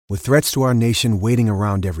With threats to our nation waiting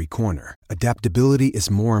around every corner, adaptability is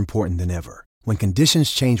more important than ever. When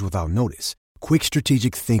conditions change without notice, quick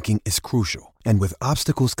strategic thinking is crucial. And with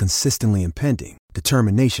obstacles consistently impending,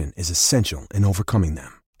 determination is essential in overcoming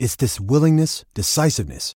them. It's this willingness,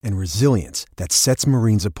 decisiveness, and resilience that sets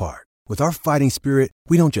Marines apart. With our fighting spirit,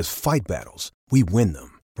 we don't just fight battles, we win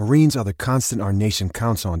them. Marines are the constant our nation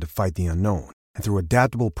counts on to fight the unknown. And through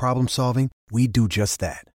adaptable problem solving, we do just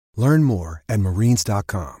that. Learn more at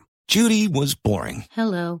marines.com. Judy was boring.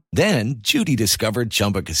 Hello. Then Judy discovered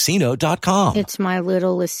ChumbaCasino.com. It's my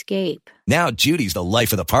little escape. Now Judy's the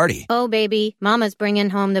life of the party. Oh, baby, mama's bringing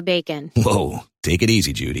home the bacon. Whoa, take it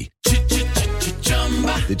easy, Judy.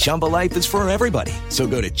 The Chumba life is for everybody. So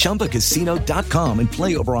go to ChumbaCasino.com and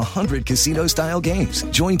play over 100 casino-style games.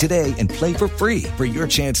 Join today and play for free for your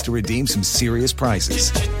chance to redeem some serious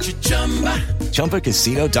prizes.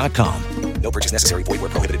 ChumbaCasino.com. No purchase necessary. Void where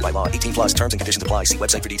prohibited by law. 18 plus terms and conditions apply. See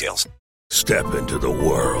website for details. Step into the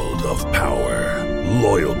world of power,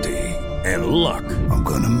 loyalty, and luck. I'm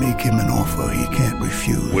going to make him an offer he can't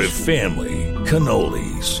refuse. With family,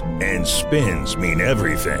 cannolis, and spins mean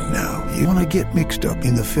everything. Now, you want to get mixed up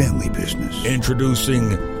in the family business. Introducing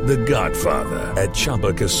The Godfather at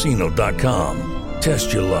ChumbaCasino.com.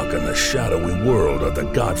 Test your luck in the shadowy world of The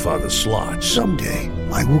Godfather slot. Someday,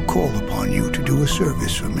 I will call upon you to do a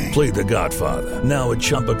service for me. Play The Godfather now at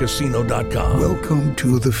ChumbaCasino.com. Welcome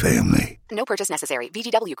to the family. No purchase necessary.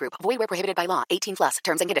 VGW Group. Void where prohibited by law. 18 plus.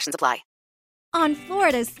 Terms and conditions apply. On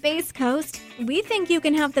Florida's Space Coast, we think you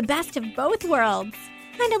can have the best of both worlds.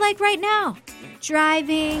 Kind of like right now.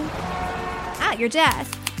 Driving, at your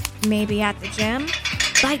desk, maybe at the gym,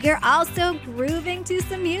 but you're also grooving to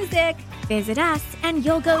some music. Visit us and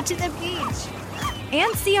you'll go to the beach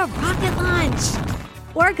and see a rocket launch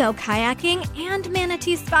or go kayaking and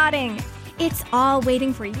manatee spotting. It's all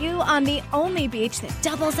waiting for you on the only beach that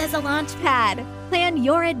doubles as a launch pad. Plan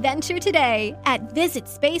your adventure today at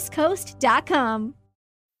visitspacecoast.com.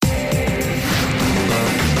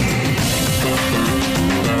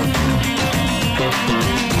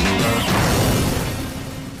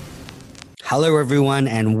 Hello, everyone,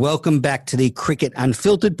 and welcome back to the Cricket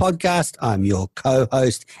Unfiltered podcast. I'm your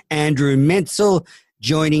co-host, Andrew Menzel.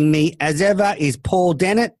 Joining me, as ever, is Paul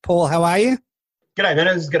Dennett. Paul, how are you? G'day,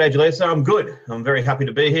 Manners. G'day, Jalisa. I'm good. I'm very happy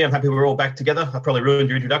to be here. I'm happy we're all back together. I probably ruined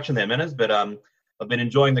your introduction there, Manners, but I've been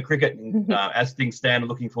enjoying the cricket. And, as things stand,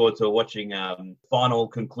 looking forward to watching final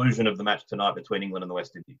conclusion of the match tonight between England and the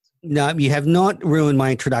West Indies. No, you have not ruined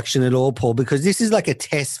my introduction at all, Paul, because this is like a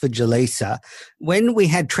test for Jalisa. When we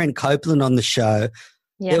had Trent Copeland on the show,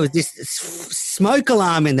 there was this smoke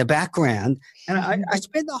alarm in the background, and I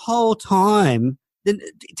spent the whole time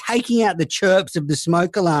taking out the chirps of the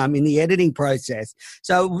smoke alarm in the editing process.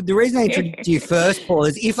 So the reason I introduced you first, Paul,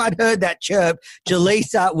 is if I'd heard that chirp,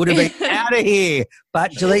 Jalisa would have been out of here.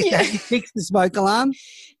 But Jalisa, have you fixed the smoke alarm?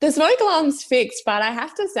 The smoke alarm's fixed, but I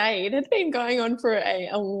have to say it had been going on for a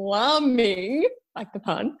alarming, like the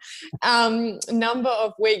pun, number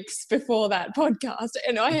of weeks before that podcast.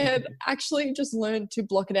 And I had actually just learned to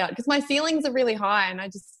block it out because my ceilings are really high and I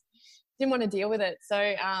just didn't want to deal with it. So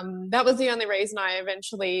that was the only reason I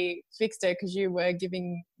eventually fixed it, because you were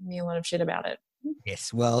giving me a lot of shit about it.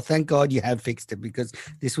 Yes, well, thank God you have fixed it, because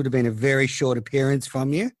this would have been a very short appearance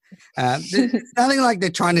from you. There's nothing like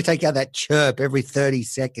they're trying to take out that chirp every 30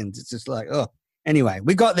 seconds. It's just like, oh. Anyway,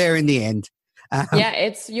 we got there in the end.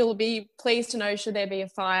 You'll be pleased to know, should there be a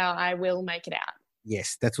fire, I will make it out.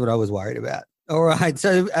 Yes, that's what I was worried about. All right,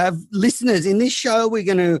 so listeners, in this show, we're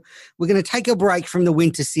going to take a break from the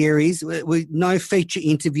winter series. We no feature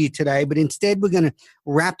interview today, but instead we're going to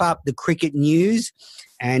wrap up the cricket news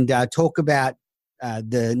and talk about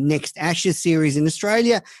the next Ashes series in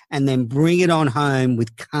Australia, and then bring it on home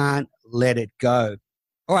with Can't Let It Go.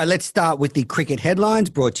 All right, let's start with the cricket headlines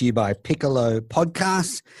brought to you by Piccolo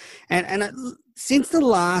Podcasts. And since the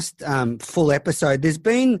last full episode, there's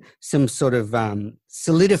been some sort of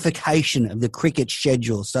solidification of the cricket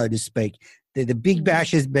schedule, so to speak. The Big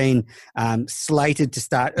Bash has been slated to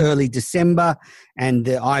start early December, and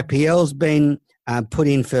the IPL's been put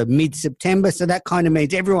in for mid-September. So that kind of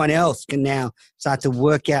means everyone else can now start to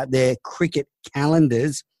work out their cricket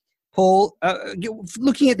calendars. Paul,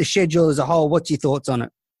 looking at the schedule as a whole, what's your thoughts on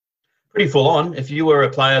it? Pretty full on. If you were a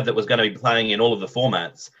player that was going to be playing in all of the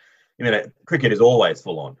formats, cricket is always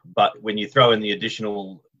full on. But when you throw in the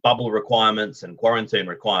additional bubble requirements and quarantine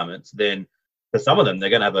requirements, then for some of them, they're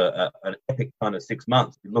going to have an epic kind of 6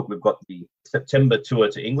 months. Look, we've got the September tour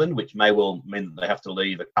to England, which may well mean that they have to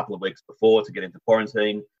leave a couple of weeks before to get into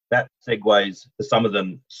quarantine. That segues for some of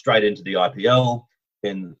them straight into the IPL,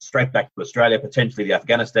 then straight back to Australia, potentially the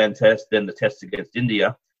Afghanistan test, then the tests against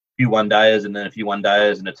India. few one-dayers and then a few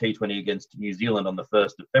one-dayers and a T20 against New Zealand on the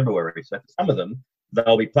 1st of February. So for some of them,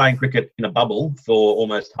 they'll be playing cricket in a bubble for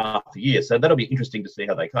almost half a year. So that'll be interesting to see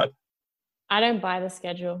how they cope. I don't buy the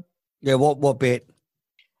schedule. Yeah, what bit?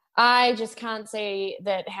 I just can't see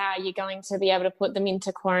that how you're going to be able to put them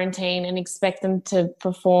into quarantine and expect them to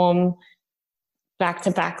perform back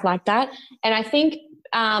to back like that. And I think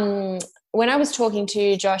when I was talking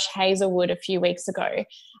to Josh Hazelwood a few weeks ago,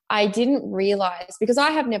 I didn't realise, because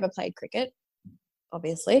I have never played cricket,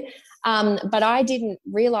 obviously, but I didn't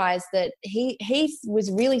realise that he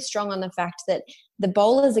was really strong on the fact that the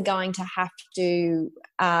bowlers are going to have to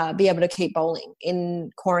be able to keep bowling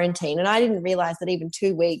in quarantine. And I didn't realise that even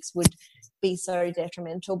 2 weeks would be so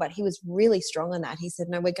detrimental, but he was really strong on that. He said,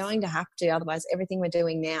 no, we're going to have to, otherwise everything we're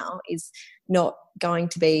doing now is not going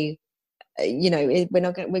to be, we're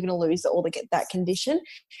going to lose that condition.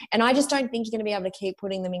 And I just don't think you're going to be able to keep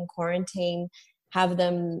putting them in quarantine, have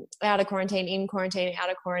them out of quarantine, in quarantine, out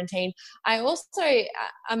of quarantine. I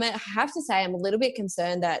have to say I'm a little bit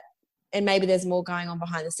concerned that, and maybe there's more going on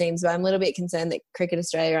behind the scenes, but I'm a little bit concerned that Cricket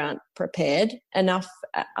Australia aren't prepared enough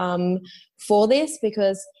for this,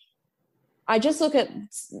 because I just look at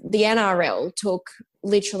the NRL took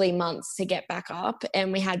literally months to get back up,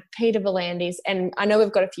 and we had Peter V'landys, and I know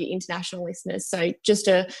we've got a few international listeners, so just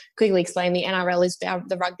to quickly explain, the NRL is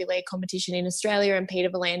the rugby league competition in Australia, and Peter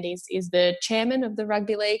V'landys is the chairman of the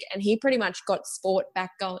rugby league, and he pretty much got sport back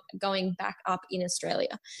going back up in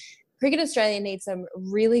Australia. Cricket Australia needs some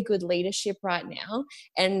really good leadership right now,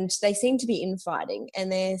 and they seem to be infighting,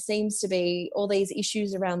 and there seems to be all these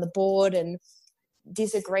issues around the board and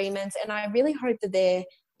disagreements, and I really hope that there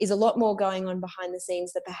is a lot more going on behind the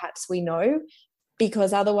scenes that perhaps we know,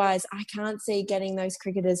 because otherwise I can't see getting those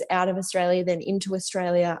cricketers out of Australia, then into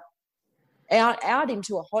Australia, out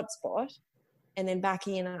into a hotspot, and then back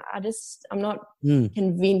in. I'm not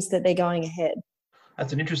convinced that they're going ahead.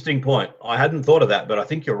 That's an interesting point. I hadn't thought of that, but I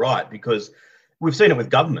think you're right, because we've seen it with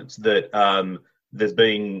governments that there's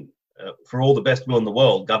been, for all the best will in the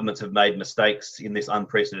world, governments have made mistakes in this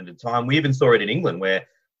unprecedented time. We even saw it in England, where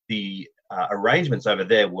the arrangements over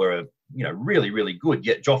there were, really, really good.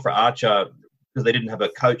 Yet Jofra Archer, because they didn't have a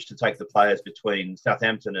coach to take the players between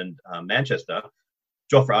Southampton and Manchester,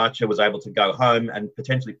 Jofra Archer was able to go home and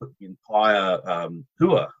potentially put the entire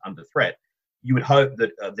tour under threat. You would hope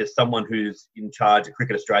that there's someone who's in charge of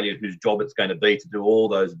Cricket Australia whose job it's going to be to do all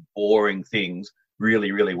those boring things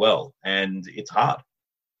really, really well. And it's hard.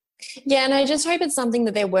 Yeah, and I just hope it's something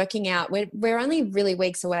that they're working out. We're only really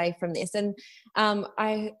weeks away from this, and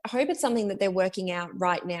I hope it's something that they're working out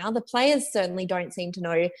right now. The players certainly don't seem to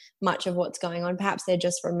know much of what's going on. Perhaps they're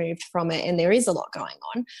just removed from it, and there is a lot going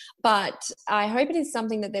on. But I hope it is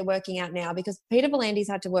something that they're working out now, because Peter V'landys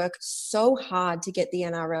had to work so hard to get the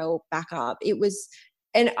NRL back up.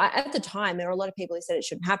 At the time, there were a lot of people who said it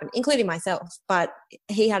shouldn't happen, including myself. But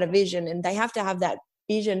he had a vision, and they have to have that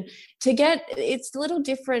vision to get. It's a little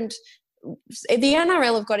different. The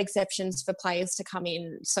NRL have got exceptions for players to come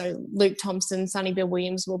in, so Luke Thompson, Sonny Bill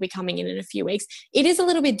Williams will be coming in a few weeks. It is a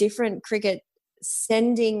little bit different, cricket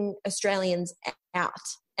sending Australians out,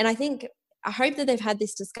 and I hope that they've had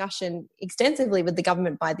this discussion extensively with the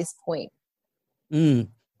government by this point.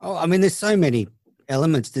 There's so many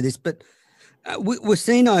elements to this, but we're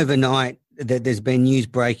seeing overnight that there's been news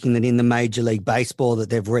breaking that in the Major League Baseball that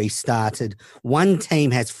they've restarted. One team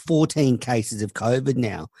has 14 cases of COVID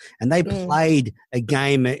now, and they played a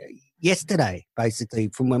game yesterday, basically,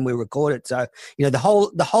 from when we recorded. So, the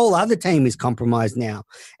whole other team is compromised now.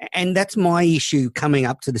 And that's my issue coming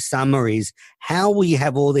up to the summer, is how will you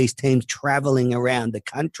have all these teams traveling around the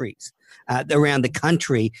country and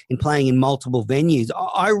playing in multiple venues?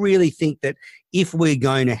 I really think that if we're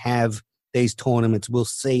going to have these tournaments, we'll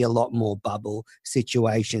see a lot more bubble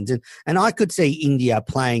situations. And I could see India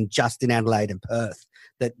playing just in Adelaide and Perth,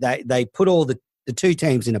 that they put all the two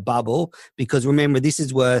teams in a bubble, because remember, this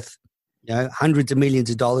is worth hundreds of millions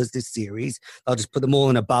of dollars, this series. They'll just put them all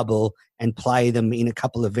in a bubble and play them in a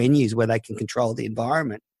couple of venues where they can control the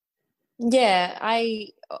environment. Yeah, I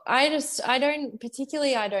don't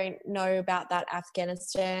know about that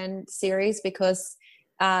Afghanistan series, because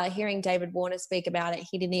hearing David Warner speak about it,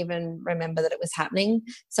 he didn't even remember that it was happening.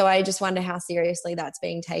 So I just wonder how seriously that's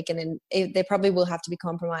being taken, and there probably will have to be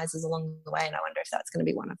compromises along the way, and I wonder if that's going to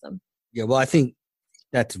be one of them. Yeah, well, I think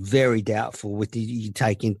that's very doubtful with you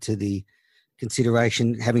take into the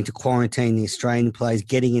consideration having to quarantine the Australian players,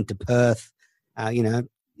 getting into Perth,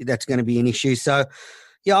 that's going to be an issue. So,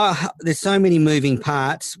 yeah, there's so many moving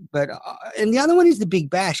parts, but and the other one is the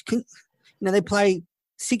Big Bash. They play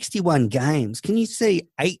 61 games. Can you see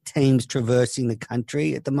 8 teams traversing the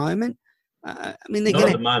country at the moment? I mean, they're Not at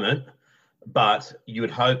going the moment, but you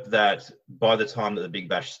would hope that by the time that the Big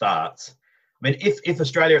Bash starts, I mean, if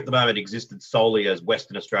Australia at the moment existed solely as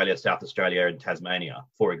Western Australia, South Australia, and Tasmania,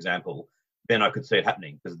 for example, then I could see it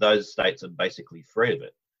happening because those states are basically free of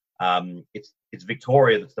it. It's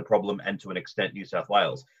Victoria that's the problem, and to an extent New South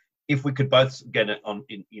Wales. If we could both get it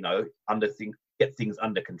get things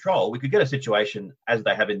under control, we could get a situation as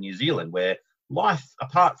they have in New Zealand, where life,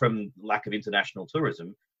 apart from lack of international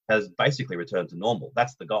tourism, has basically returned to normal.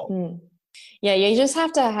 That's the goal. Yeah, you just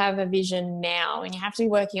have to have a vision now, and you have to be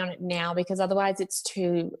working on it now because otherwise it's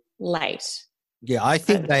too late. Yeah, I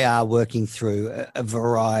think they are working through a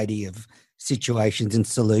variety of situations and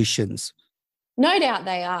solutions. No doubt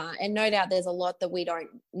they are, and no doubt there's a lot that we don't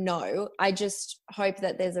know. I just hope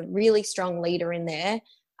that there's a really strong leader in there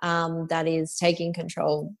that is taking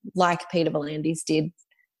control, like Peter V'landys did.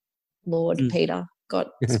 Lord Peter got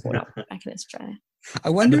split up back in Australia. I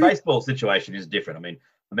wonder. And the baseball situation is different. I mean,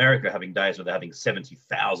 America having days where they're having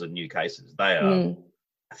 70,000 new cases. They are,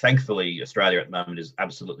 thankfully, Australia at the moment is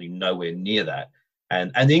absolutely nowhere near that.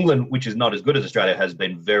 And England, which is not as good as Australia, has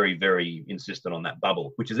been very, very insistent on that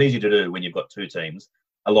bubble, which is easy to do when you've got two teams.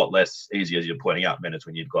 A lot less easy, as you're pointing out,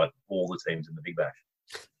 when you've got all the teams in the Big Bash.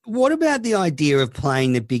 What about the idea of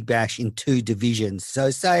playing the Big Bash in two divisions? So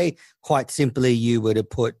say, quite simply, you were to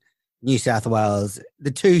put New South Wales,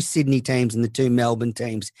 the two Sydney teams and the two Melbourne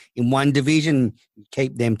teams in one division,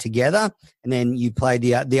 keep them together, and then you play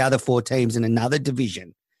the other four teams in another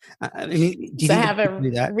division. So have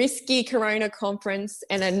a risky Corona conference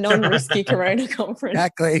and a non-risky Corona conference.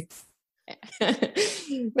 Exactly.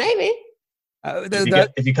 Maybe.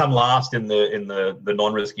 If you come last in the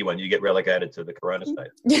non-risky one, you get relegated to the Corona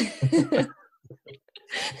state.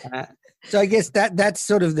 So I guess that's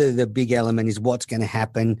sort of the big element is what's going to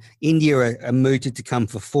happen. India are mooted to come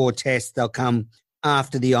for 4 tests. They'll come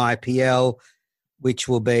after the IPL, which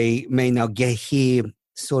will mean they'll get here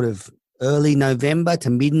sort of early November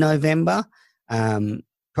to mid-November. And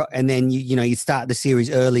then, you start the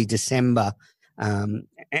series early December. And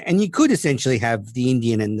you could essentially have the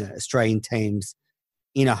Indian and the Australian teams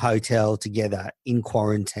in a hotel together in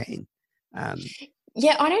quarantine.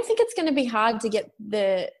 Yeah, I don't think it's going to be hard to get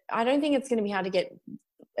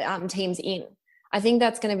teams in. I think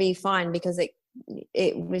that's going to be fine because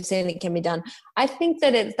we've seen it can be done. I think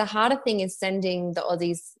that the harder thing is sending the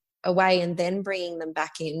Aussies away and then bringing them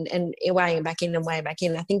back in and away and back in and way back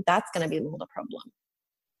in. I think that's going to be more the problem.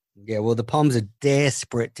 Yeah, well, the Poms are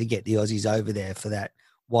desperate to get the Aussies over there for that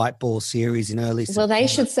white ball series in early September. Well, they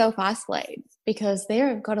should self-isolate because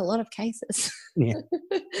they've got a lot of cases. Yeah,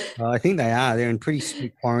 well, I think they are. They're in pretty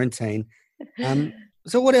strict quarantine.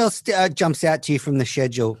 So what else jumps out to you from the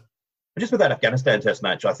schedule? Just with that Afghanistan test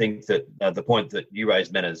match, I think that the point that you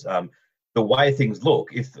raised, Menners, the way things look,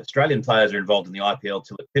 if Australian players are involved in the IPL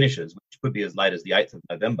till it finishes, which could be as late as the 8th of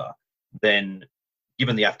November, then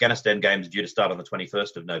given the Afghanistan games due to start on the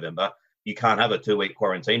 21st of November, you can't have a 2-week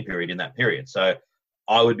quarantine period in that period. So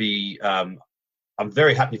I would be, I'm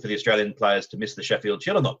very happy for the Australian players to miss the Sheffield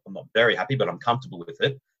Shield. I'm not very happy, but I'm comfortable with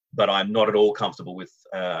it. But I'm not at all comfortable with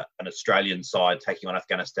an Australian side taking on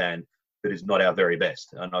Afghanistan that is not our very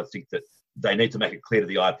best. And I think that they need to make it clear to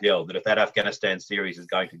the IPL that if that Afghanistan series is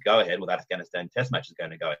going to go ahead, or that Afghanistan test match is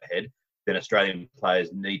going to go ahead, then Australian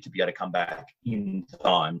players need to be able to come back in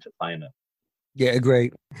time to play in it. Yeah,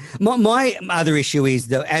 agree. My other issue is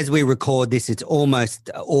that as we record this, it's almost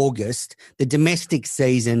August. The domestic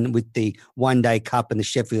season with the One-Day Cup and the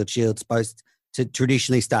Sheffield Shield supposed to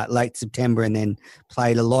traditionally start late September and then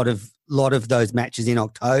played a lot of those matches in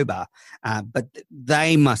October. But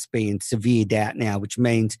they must be in severe doubt now, which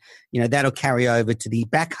means, that'll carry over to the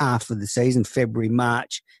back half of the season, February,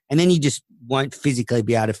 March, and then you just won't physically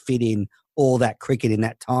be able to fit in all that cricket in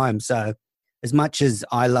that time. So as much as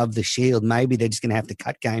I love the Shield, maybe they're just going to have to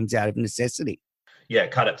cut games out of necessity. Yeah,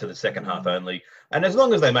 cut it to the second half only. And as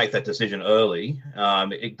long as they make that decision early,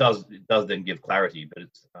 it does then give clarity. But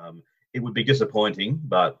it would be disappointing,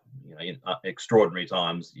 but in extraordinary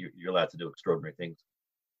times, you're allowed to do extraordinary things.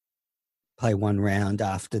 Play one round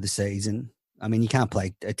after the season. I mean, you can't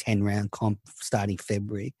play a 10-round comp starting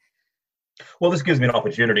February. Well, this gives me an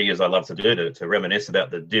opportunity, as I love to do, to reminisce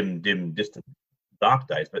about the dim, distant, dark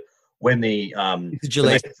days. But when the it's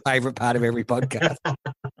Juliet's favourite part of every podcast.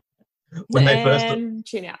 when they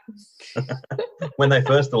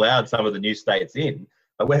first allowed some of the new states in,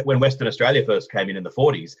 when Western Australia first came in the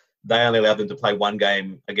 40s, they only allowed them to play one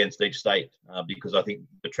game against each state because I think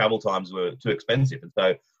the travel times were too expensive. And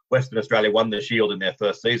so Western Australia won the Shield in their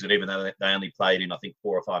first season, even though they only played in, I think,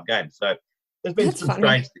 4 or 5 games. So there's been some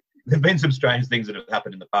strange things. there've been some strange things that have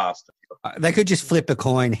happened in the past. They could just flip a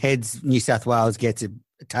coin. Heads, New South Wales gets it.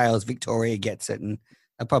 Tails, Victoria gets it. And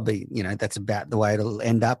probably, that's about the way it'll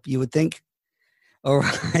end up, you would think. All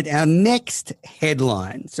right, our next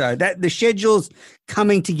headline. So that the schedule's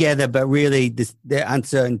coming together, but really the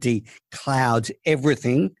uncertainty clouds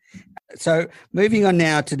everything. So moving on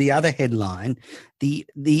now to the other headline. The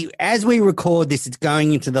as we record this, it's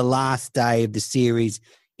going into the last day of the series,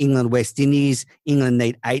 England West Indies. England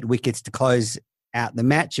need 8 wickets to close out the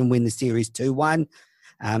match and win the series 2-1.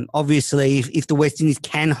 Obviously, if the West Indies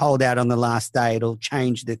can hold out on the last day, it'll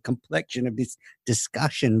change the complexion of this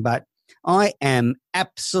discussion. But I am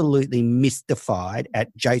absolutely mystified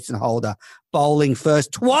at Jason Holder bowling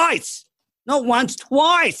first twice, not once,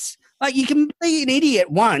 twice. Like, you can be an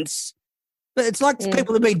idiot once, but it's like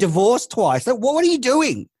people have been divorced twice. Like, what are you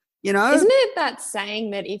doing? Isn't it that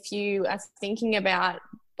saying that if you are thinking about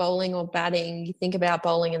bowling or batting, you think about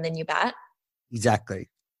bowling and then you bat?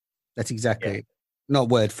 Exactly. That's exactly not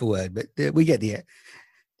word for word, but we get the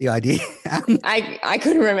idea. I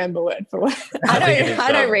couldn't remember word for word.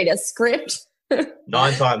 I don't read a script.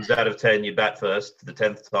 9 times out of 10, you bat first. The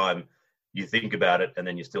 10th time, you think about it, and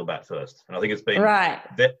then you still bat first. And I think it's been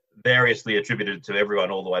variously attributed to everyone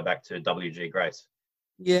all the way back to W.G. Grace.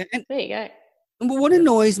 Yeah. And there you go. what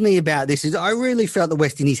annoys me about this is I really felt the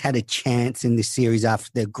West Indies had a chance in this series after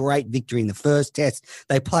their great victory in the first test.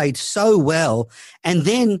 They played so well, and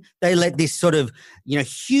then they let this sort of,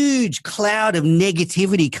 huge cloud of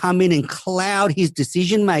negativity come in and cloud his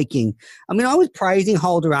decision-making. I mean, I was praising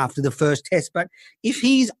Holder after the first test, but if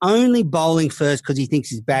he's only bowling first because he thinks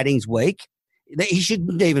his batting's weak, he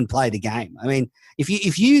shouldn't even play the game. I mean,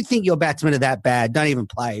 if you think your batsmen are that bad, don't even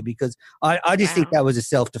play, because I just think that was a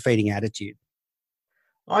self-defeating attitude.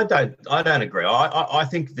 I don't agree. I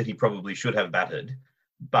think that he probably should have batted,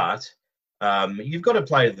 but you've got to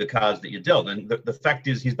play the cards that you're dealt. And the fact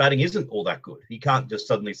is, his batting isn't all that good. He can't just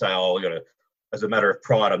suddenly say, as a matter of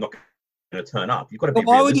pride, I'm not going to turn up. You've got to be.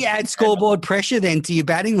 Why would you add scoreboard pressure then to your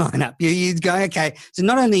batting lineup? You're going, okay, so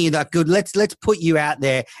not only are you that good, let's put you out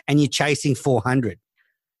there and you're chasing 400.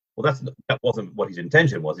 Well, that wasn't what his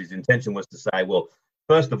intention was. His intention was to say, well,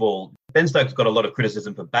 first of all, Ben Stokes got a lot of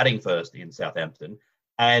criticism for batting first in Southampton.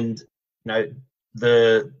 And,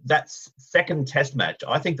 that second test match,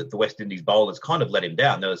 I think that the West Indies bowlers kind of let him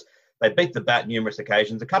down. They beat the bat numerous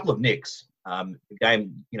occasions, a couple of nicks. The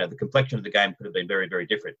game, the complexion of the game could have been very, very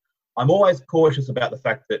different. I'm always cautious about the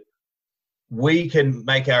fact that we can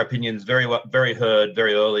make our opinions very, very heard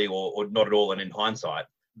very early or not at all, and in hindsight.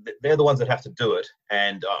 They're the ones that have to do it.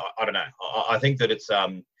 And I don't know. I think that it's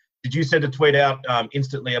did you send a tweet out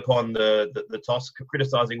instantly upon the toss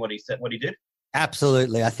criticising what he did?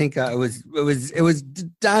 Absolutely. I think it was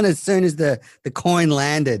done as soon as the coin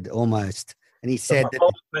landed almost. And he said my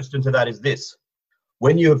question to that is this.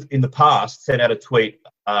 When you have in the past sent out a tweet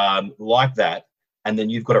like that and then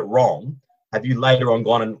you've got it wrong, have you later on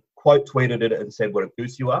gone and quote tweeted it and said what a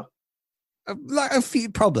goose you are? Like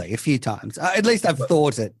probably a few times. At least I've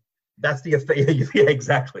thought it. That's the effect. Yeah,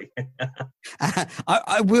 exactly.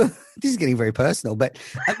 I will. This is getting very personal, but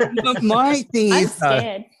my thing is, I'm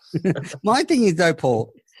scared. My thing is though,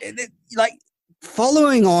 Paul, like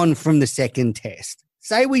following on from the second test.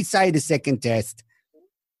 Say the second test.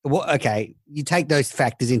 Well, okay, you take those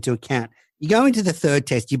factors into account. You go into the third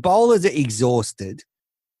test. Your bowlers are exhausted.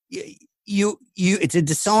 It's a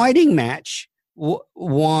deciding match.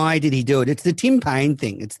 Why did he do it? It's the Tim Payne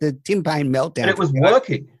thing. It's the Tim Payne meltdown. And it was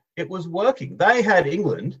working. It was working. They had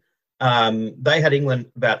England.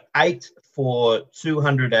 About 8 for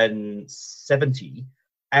 270,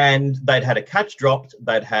 and they'd had a catch dropped.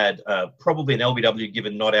 They'd had probably an LBW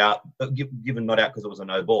given not out because it was a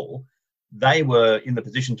no ball. They were in the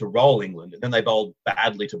position to roll England, and then they bowled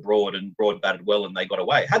badly to Broad, and Broad batted well, and they got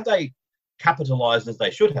away. Had they capitalised as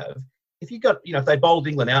they should have, if they bowled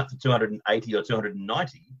England out for 280 or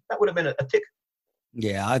 290, that would have been a tick.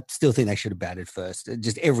 Yeah, I still think they should have batted first,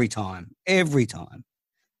 just every time. I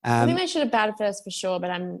think they should have batted first for sure, but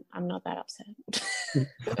I'm not that upset.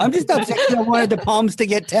 I'm just upset because I wanted the Poms to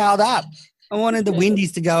get towed up. I wanted the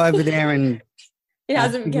Windies to go over there and it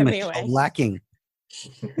hasn't kept me away. Lacking.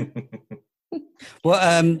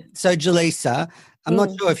 Well, so Jaleesa, I'm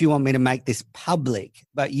not sure if you want me to make this public,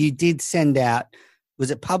 but you did send out. Was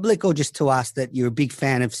it public or just to us that you're a big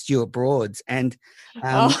fan of Stuart Broad's? And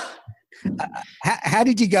how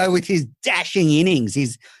did you go with his dashing innings?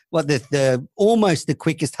 His the almost the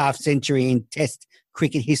quickest half century in Test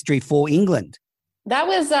cricket history for England. That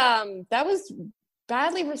was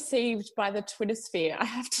badly received by the Twitter sphere, I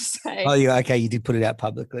have to say. Oh, yeah, okay. You did put it out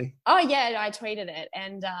publicly. Oh, yeah, I tweeted it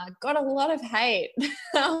and got a lot of hate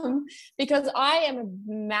because I am a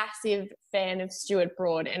massive fan of Stuart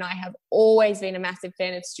Broad, and I have always been a massive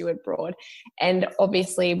fan of Stuart Broad. And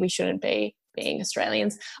obviously we shouldn't be being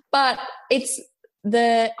Australians, but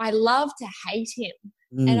I love to hate him.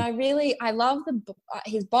 And I love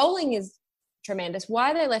his bowling is tremendous.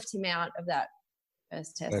 Why they left him out of that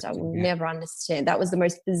first test, I will never understand. That was the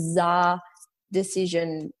most bizarre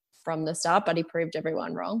decision from the start, but he proved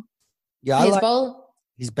everyone wrong. Yeah,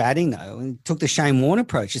 his batting though. He took the Shane Warne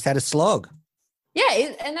approach, just had a slog.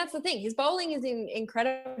 Yeah, and that's the thing. His bowling is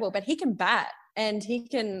incredible, but he can bat and he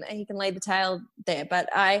can lay the tail there. But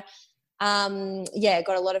I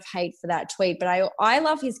got a lot of hate for that tweet. But I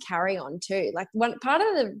love his carry on too. Like one part of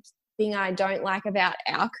the thing I don't like about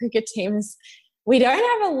our cricket team is we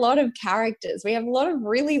don't have a lot of characters. We have a lot of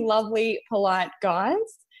really lovely, polite guys.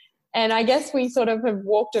 And I guess we sort of have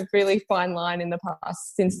walked a really fine line in the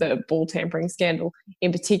past since the ball tampering scandal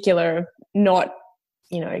in particular of not,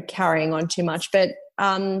 carrying on too much. But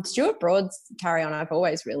Stuart Broad's carry on I've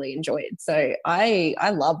always really enjoyed. So I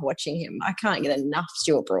love watching him. I can't get enough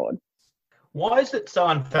Stuart Broad. Why is it so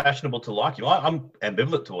unfashionable to like him? I'm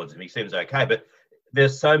ambivalent towards him. He seems okay, but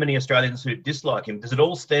there's so many Australians who dislike him. Does it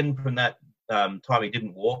all stem from that time he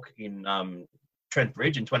didn't walk in Trent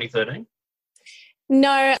Bridge in 2013?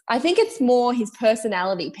 No, I think it's more his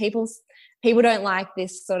personality. People don't like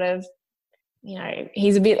this sort of,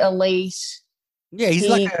 he's a bit elite. Yeah, he's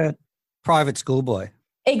like a private schoolboy.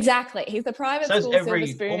 Exactly. He's the private school silver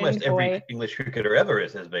spoon almost boy. every English cricketer ever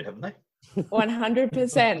has been, haven't they?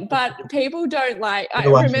 100%. But people don't like. I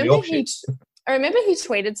remember he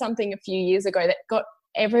tweeted something a few years ago that got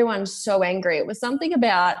everyone so angry. It was something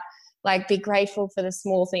about like be grateful for the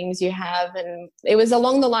small things you have, and it was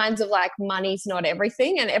along the lines of like money's not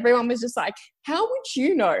everything, and everyone was just like, how would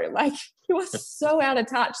you know? Like he was so out of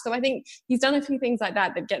touch. So I think he's done a few things like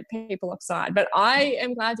that get people upside. But I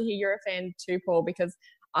am glad to hear you're a fan too, Paul, because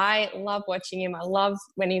I love watching him. I love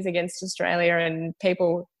when he's against Australia, and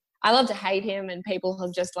I love to hate him, and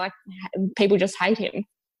people just hate him.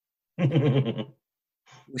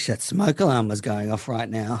 Wish that smoke alarm was going off right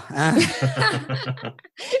now.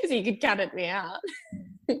 So you could cut it me out.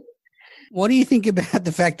 What do you think about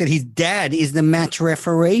the fact that his dad is the match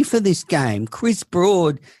referee for this game? Chris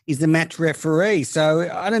Broad is the match referee. So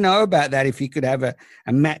I don't know about that, if you could have a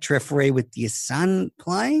match referee with your son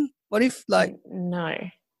playing. What if No.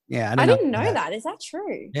 Yeah, I didn't know that. Is that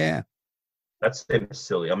true? Yeah. That seems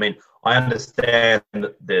silly. I mean, I understand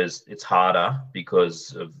that it's harder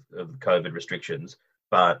because of COVID restrictions,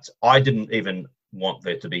 but I didn't even want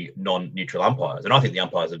there to be non-neutral umpires. And I think the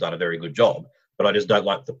umpires have done a very good job, but I just don't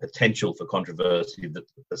like the potential for controversy that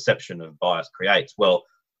the perception of bias creates. Well,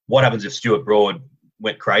 what happens if Stuart Broad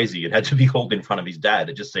went crazy and had to be hauled in front of his dad?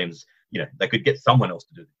 It just seems, they could get someone else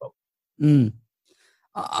to do the job.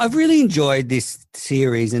 I've really enjoyed this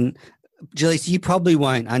series, and Jalisa, you probably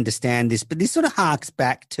won't understand this, but this sort of harks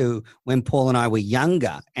back to when Paul and I were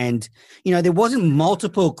younger, and there wasn't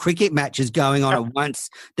multiple cricket matches going on at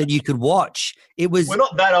once that you could watch. It was. We're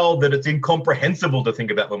not that old that it's incomprehensible to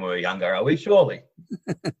think about when we were younger, are we? Surely.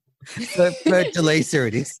 For Jalisa,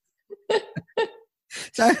 it is.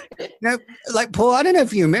 So, like Paul, I don't know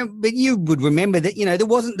if you remember, but you would remember that there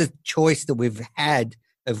wasn't the choice that we've had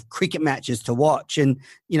of cricket matches to watch, and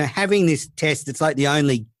having this test, it's like the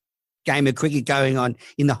only game of cricket going on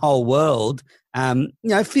in the whole world.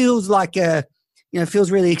 Feels like feels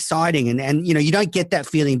really exciting, and you don't get that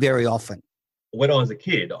feeling very often. When I was a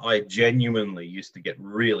kid, I genuinely used to get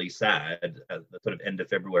really sad at the sort of end of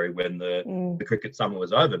February when the cricket summer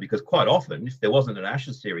was over, because quite often, if there wasn't an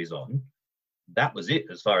Ashes series on, that was it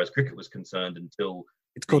as far as cricket was concerned until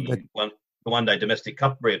it's called the one-day domestic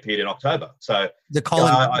cup reappeared in October. So the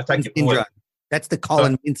Colin I take your syndrome. point. That's the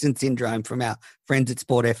Colin Vincent syndrome from our friends at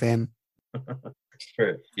Sport FM.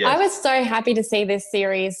 True. Yes. I was so happy to see this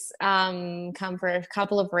series come for a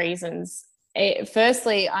couple of reasons.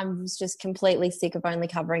 Firstly, I'm just completely sick of only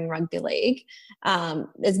covering rugby league.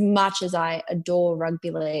 As much as I adore rugby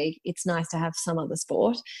league, it's nice to have some other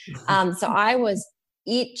sport. So I was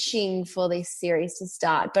itching for this series to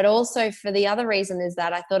start, but also for the other reason is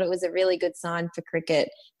that I thought it was a really good sign for cricket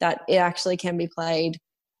that it actually can be played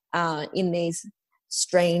in these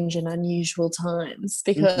strange and unusual times,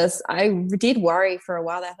 because I did worry for a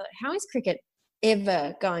while. I thought, how is cricket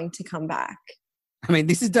ever going to come back? I mean,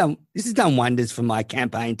 this has done wonders for my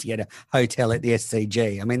campaign to get a hotel at the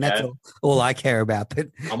SCG. I mean, that's all I care about. But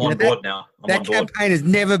I'm on board now. That campaign has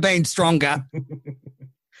never been stronger.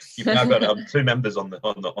 You've now got 2 members on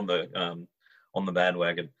the on the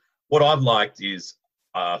bandwagon. What I've liked is,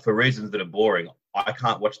 for reasons that are boring, I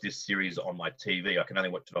can't watch this series on my TV. I can only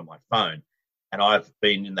watch it on my phone. And I've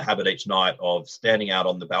been in the habit each night of standing out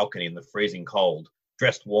on the balcony in the freezing cold,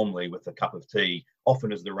 dressed warmly with a cup of tea,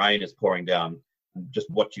 often as the rain is pouring down, and just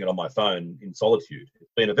watching it on my phone in solitude.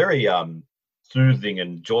 It's been a very soothing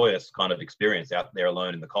and joyous kind of experience out there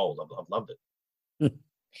alone in the cold. I've loved it.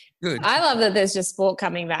 Good. I love that there's just sport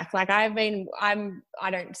coming back. Like I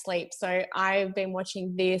don't sleep, so I've been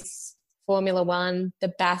watching this, Formula One,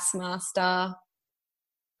 the Bassmaster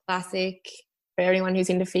Classic. For anyone who's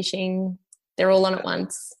into fishing, they're all on at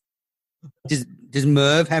once. Does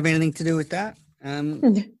Merv have anything to do with that?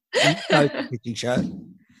 No fishing show.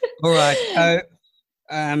 All right. So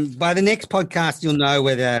by the next podcast, you'll know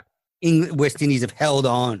whether West Indies have held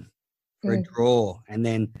on for a draw, and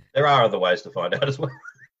then there are other ways to find out as well.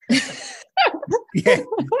 Yeah.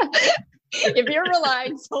 If you're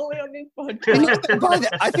relying solely on this podcast,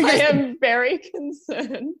 I am very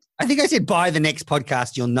concerned. I think I said by the next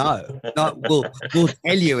podcast you'll know. Not we'll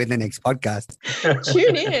tell you in the next podcast.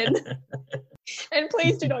 Tune in, and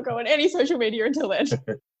please do not go on any social media until then.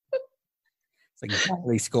 It's like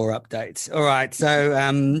daily score updates. All right, so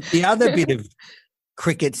the other bit of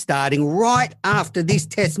cricket starting right after this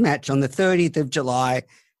Test match on the 30th of July.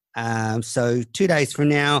 So 2 days from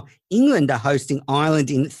now, England are hosting Ireland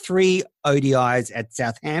in 3 ODIs at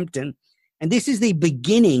Southampton. And this is the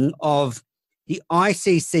beginning of the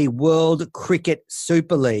ICC World Cricket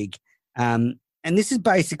Super League. And this is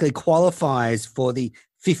basically qualifiers for the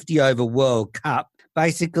 50-over World Cup.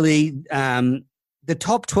 Basically, the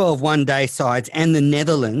top 12 one-day sides and the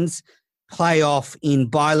Netherlands play off in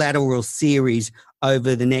bilateral series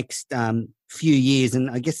over the next few years. And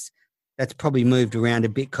I guess that's probably moved around a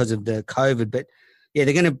bit because of the COVID. But, yeah,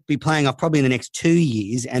 they're going to be playing off probably in the next 2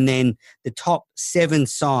 years. And then the top 7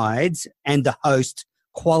 sides and the host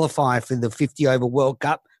qualify for the 50-over World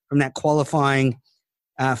Cup from that qualifying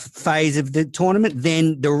phase of the tournament.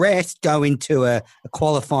 Then the rest go into a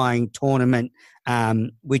qualifying tournament,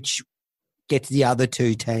 which gets the other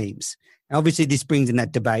 2 teams. And obviously, this brings in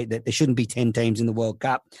that debate that there shouldn't be 10 teams in the World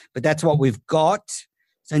Cup, but that's what we've got.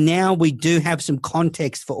 So now we do have some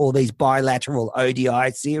context for all these bilateral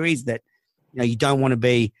ODI series that, you don't want to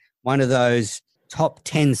be one of those top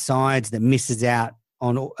 10 sides that misses out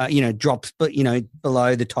on, drops, but,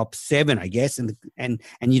 below the top 7, I guess, and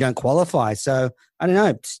you don't qualify. So I don't know,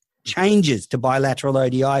 it's changes to bilateral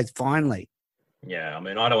ODIs finally. Yeah, I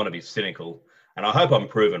mean, I don't want to be cynical, and I hope I'm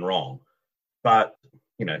proven wrong, but,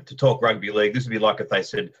 to talk rugby league, this would be like if they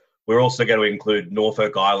said, we're also going to include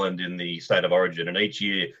Norfolk Island in the state of origin. And each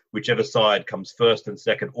year, whichever side comes first and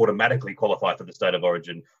second automatically qualify for the state of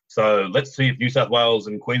origin. So let's see if New South Wales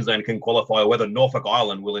and Queensland can qualify, or whether Norfolk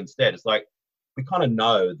Island will instead. It's like we kind of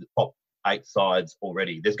know the top 8 sides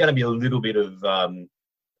already. There's going to be a little bit of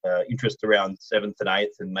interest around 7th and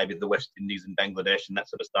 8th and maybe the West Indies and Bangladesh and that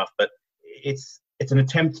sort of stuff. But it's an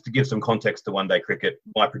attempt to give some context to one-day cricket.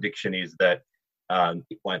 My prediction is that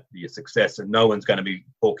it won't be a success, and no one's going to be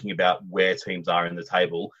talking about where teams are in the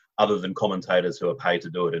table other than commentators who are paid to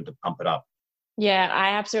do it and to pump it up. Yeah, I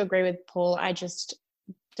have to agree with Paul. I just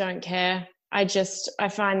don't care. I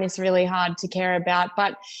find this really hard to care about,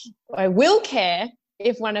 but I will care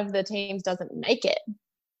if one of the teams doesn't make it.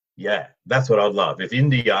 Yeah, that's what I'd love. If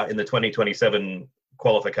India in the 2027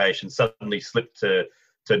 qualification suddenly slipped to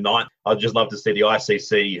 9th, I'd just love to see the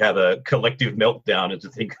ICC have a collective meltdown and to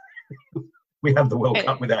think... we have the World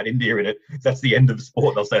Cup without India in it. That's the end of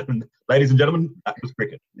sport. They'll say, ladies and gentlemen, that was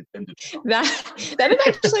cricket. It ended. That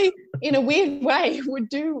actually, in a weird way, would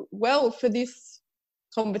do well for this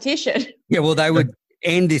competition. Yeah, well, they would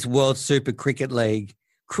end this World Super Cricket League,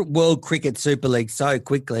 World Cricket Super League so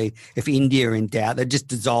quickly if India are in doubt. They'd just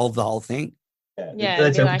dissolve the whole thing. Yeah,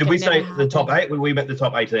 did we say the top 8? We meant the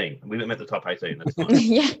top 18. We meant the top 18. That's fine.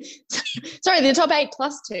 Yeah. Sorry, the top 8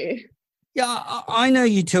 plus 2. Yeah, I know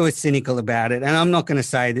you two are cynical about it, and I'm not going to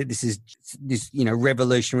say that this is this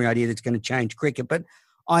revolutionary idea that's going to change cricket, but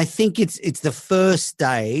I think it's the first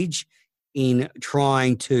stage in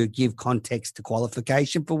trying to give context to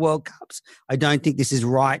qualification for World Cups. I don't think this is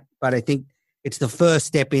right, but I think it's the first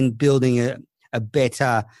step in building a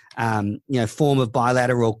better form of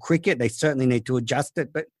bilateral cricket. They certainly need to adjust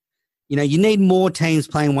it, but you need more teams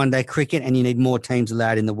playing one-day cricket, and you need more teams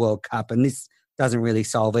allowed in the World Cup, and this doesn't really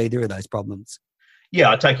solve either of those problems. Yeah,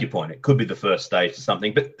 I take your point. It could be the first stage to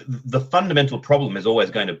something. But the fundamental problem is always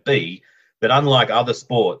going to be that unlike other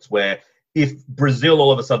sports where if Brazil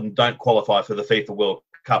all of a sudden don't qualify for the FIFA World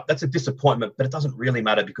Cup, that's a disappointment, but it doesn't really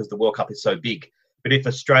matter because the World Cup is so big. But if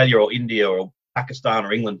Australia or India or Pakistan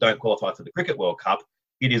or England don't qualify for the Cricket World Cup,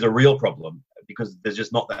 it is a real problem because there's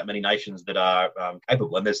just not that many nations that are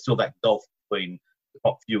capable, and there's still that gulf between the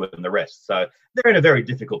top few and the rest. So they're in a very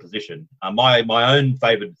difficult position. My own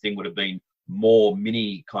favoured thing would have been more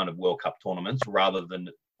mini kind of World Cup tournaments rather than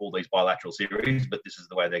all these bilateral series, but this is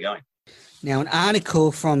the way they're going. Now, an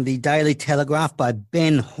article from the Daily Telegraph by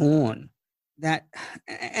Ben Horn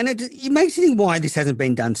it makes you think why this hasn't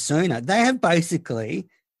been done sooner. They have basically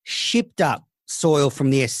shipped up soil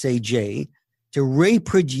from the SCG to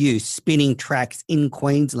reproduce spinning tracks in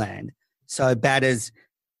Queensland, so batters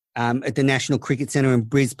at the National Cricket Centre in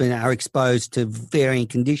Brisbane are exposed to varying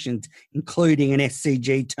conditions, including an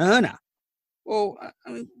SCG turner. Well,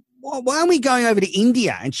 why aren't we going over to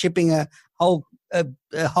India and shipping a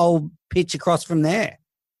whole pitch across from there?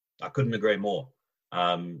 I couldn't agree more.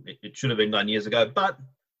 It should have been done years ago, but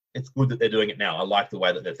it's good that they're doing it now. I like the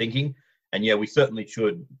way that they're thinking. And yeah, we certainly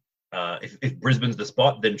should, if Brisbane's the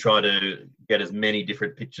spot, then try to get as many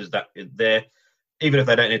different pitches that there. Even if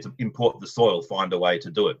they don't need to import the soil, find a way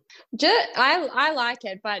to do it. I like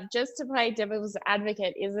it, but just to play devil's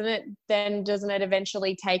advocate, doesn't it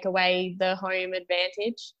eventually take away the home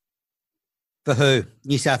advantage? For who?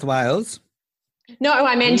 New South Wales? No,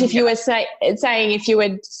 I meant if you were saying if you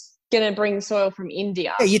were going to bring soil from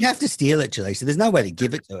India. Yeah, you'd have to steal it, Julie. So there's no way to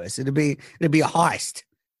give it to us. It'd be a heist.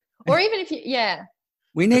 Or even if you, yeah.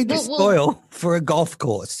 We need the soil for a golf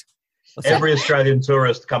course. Every Australian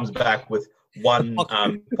tourist comes back with one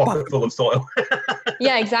pocket full of soil.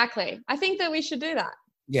 Yeah, exactly. I think that we should do that.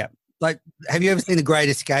 Yeah. Like, have you ever seen The Great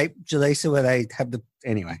Escape, Jaleesa, where they have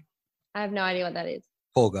anyway? I have no idea what that is.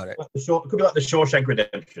 Paul got it. It could be like the Shawshank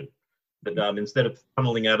Redemption. But instead of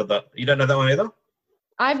tunneling out of you don't know that one either?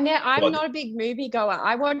 I'm not a big movie goer.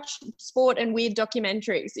 I watch sport and weird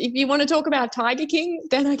documentaries. If you want to talk about Tiger King,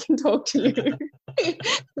 then I can talk to you.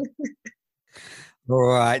 All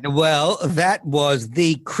right. Well, that was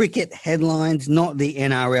the cricket headlines, not the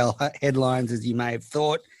NRL headlines, as you may have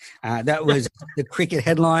thought. That was the cricket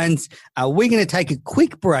headlines. We're going to take a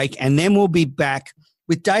quick break, and then we'll be back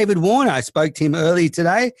with David Warner. I spoke to him earlier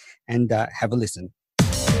today, and have a listen.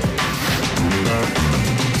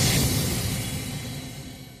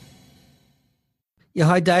 Yeah,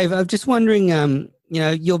 hi, Dave. I'm just wondering,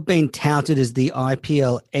 you've been touted as the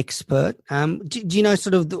IPL expert. Do you know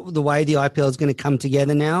sort of the way the IPL is going to come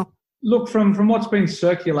together now? Look, from what's been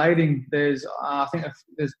circulating, there's I think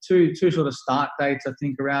there's two sort of start dates, I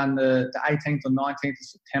think, around the 18th or 19th of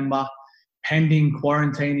September, pending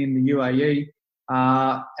quarantine in the UAE.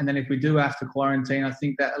 And then if we do have to quarantine, I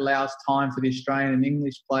think that allows time for the Australian and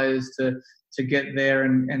English players to get there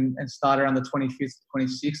and start around the 25th,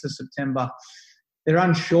 26th of September. They're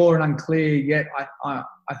unsure and unclear yet, I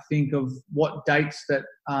think, of what dates that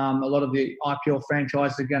a lot of the IPL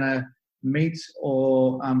franchises are going to meet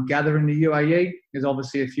or gather in the UAE. There's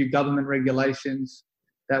obviously a few government regulations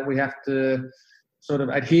that we have to sort of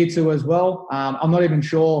adhere to as well. I'm not even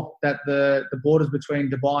sure that the borders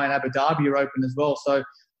between Dubai and Abu Dhabi are open as well. So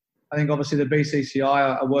I think obviously the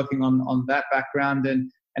BCCI are working on that background.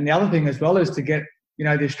 And the other thing as well is to get,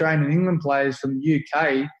 the Australian and England players from the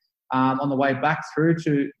UK on the way back through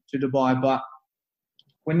to Dubai. But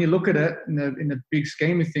when you look at it in the big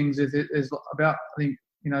scheme of things, there's about, I think,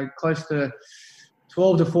 close to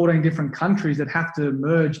 12 to 14 different countries that have to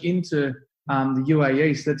merge into the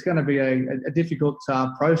UAE. So it's going to be a difficult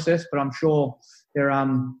process, but I'm sure they're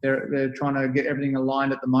trying to get everything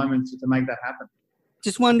aligned at the moment to make that happen.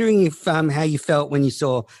 Just wondering if how you felt when you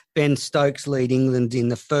saw Ben Stokes lead England in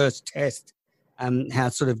the first test, how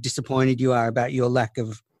sort of disappointed you are about your lack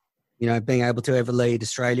of being able to ever lead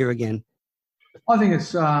Australia again. I think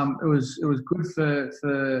it was good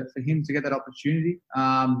for him to get that opportunity.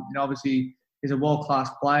 Obviously he's a world-class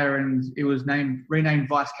player, and he was renamed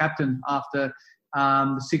vice captain after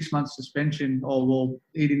the 6-month suspension.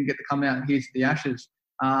 He didn't get to come out here to the Ashes,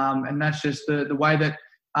 and that's just the way that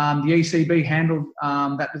the ECB handled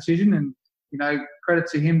that decision. And credit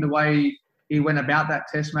to him the way he went about that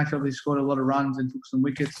Test match. Obviously scored a lot of runs and took some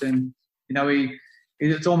wickets, and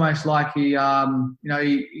it's almost like he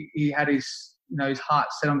had his heart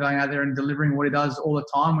set on going out there and delivering what he does all the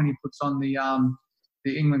time when he puts on the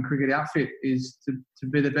England cricket outfit, is to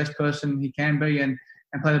be the best person he can be and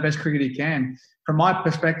play the best cricket he can. From my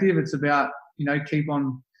perspective, it's about keep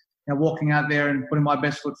on walking out there and putting my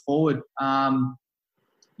best foot forward.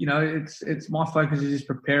 It's my focus is just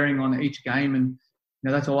preparing on each game, and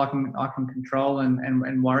that's all I can control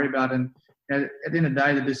and worry about. And at the end of the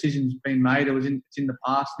day, the decision's been made. It's in the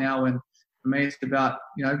past now, and for me, it's about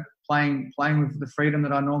playing with the freedom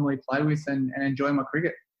that I normally play with and enjoying my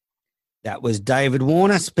cricket. That was David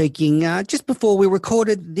Warner speaking just before we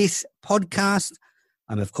recorded this podcast.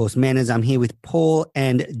 I'm, of course, Manners. I'm here with Paul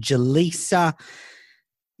and Jaleesa.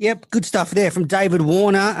 Yep, good stuff there from David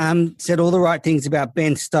Warner. Said all the right things about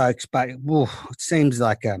Ben Stokes, but it seems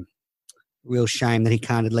like a real shame that he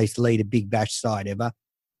can't at least lead a Big Bash side ever.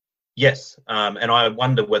 Yes, and I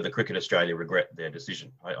wonder whether Cricket Australia regret their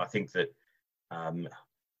decision. I think that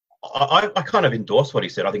I kind of endorse what he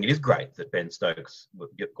said. I think it is great that Ben Stokes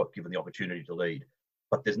got given the opportunity to lead,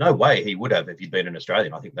 but there's no way he would have if he'd been an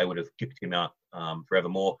Australian. I think they would have kicked him out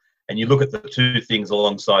forevermore. And you look at the two things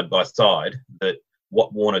alongside by side, that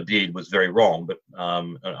what Warner did was very wrong, but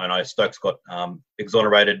I know Stokes got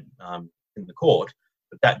exonerated in the court,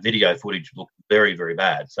 but that video footage looked very, very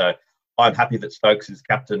bad. So I'm happy that Stokes is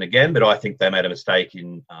captain again, but I think they made a mistake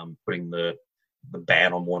in putting the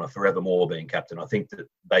ban on Warner forevermore being captain. I think that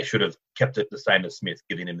they should have kept it the same as Smith,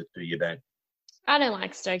 giving him the 2-year ban. I don't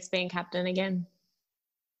like Stokes being captain again.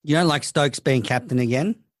 You don't like Stokes being captain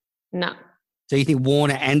again? No. So you think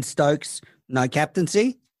Warner and Stokes, no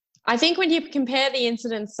captaincy? I think when you compare the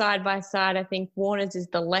incidents side by side, I think Warner's is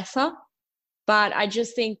the lesser. But I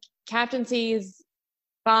just think captaincy is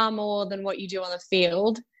far more than what you do on the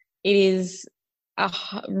field. It is a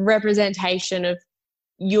representation of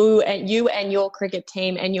you and your cricket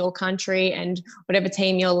team and your country and whatever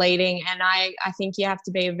team you're leading. And I think you have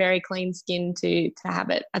to be a very clean skin to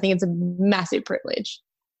have it. I think it's a massive privilege.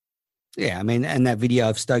 Yeah, I mean, and that video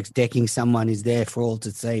of Stokes decking someone is there for all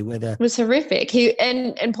to see. Whether it was horrific.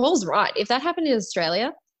 And Paul's right. If that happened in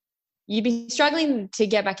Australia, you'd be struggling to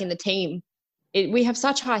get back in the team. We have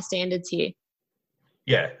such high standards here.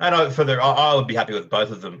 Yeah, and I would be happy with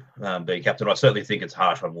both of them being captain. I certainly think it's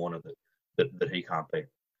harsh on Warner that he can't be.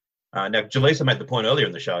 Now, Jaleesa made the point earlier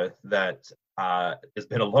in the show that there's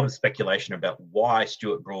been a lot of speculation about why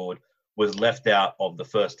Stuart Broad was left out of the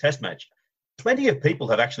first Test match. Plenty of people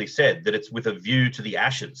have actually said that it's with a view to the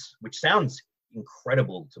Ashes, which sounds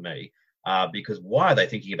incredible to me, because why are they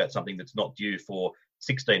thinking about something that's not due for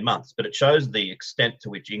 16 months? But it shows the extent to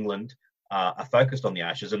which England are focused on the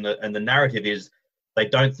Ashes, and the narrative is they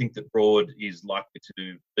don't think that Broad is likely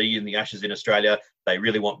to be in the Ashes in Australia. They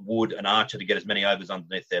really want Wood and Archer to get as many overs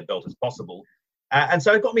underneath their belt as possible. And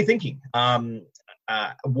so it got me thinking,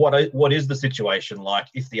 what is the situation like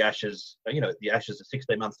if the Ashes, the Ashes are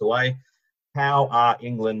 16 months away? How are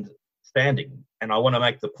England standing? And I want to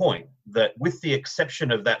make the point that with the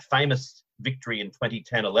exception of that famous victory in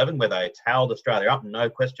 2010-11, where they towed Australia up, no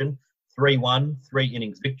question, 3-1, 3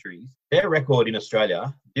 innings victories, their record in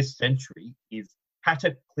Australia this century is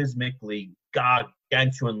cataclysmically,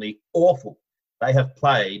 gargantuanly awful. They have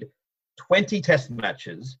played 20 Test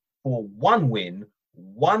matches for 1 win,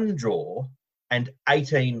 1 draw, and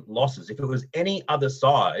 18 losses. If it was any other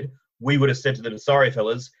side, we would have said to them, sorry,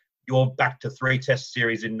 fellas, you're back to 3 Test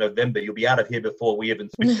series in November. You'll be out of here before we even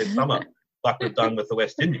switch in summer, like we've done with the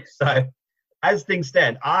West Indies. So as things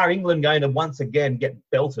stand, are England going to once again get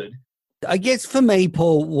belted? I guess for me,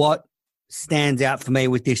 Paul, what stands out for me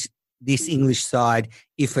with this English side,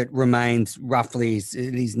 if it remains roughly as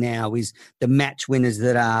it is now, is the match winners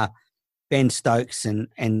that are Ben Stokes and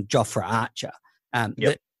Jofra Archer.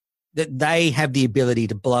 That they have the ability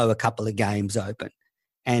to blow a couple of games open.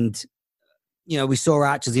 And we saw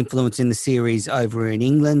Archer's influence in the series over in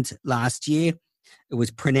England last year. It was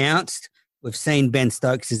pronounced. We've seen Ben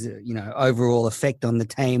Stokes' overall effect on the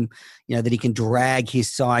team, that he can drag his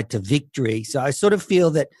side to victory. So I sort of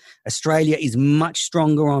feel that Australia is much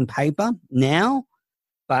stronger on paper now,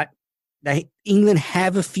 but England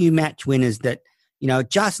have a few match winners that,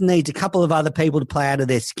 just needs a couple of other people to play out of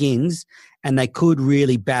their skins, and they could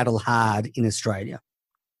really battle hard in Australia.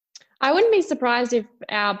 I wouldn't be surprised if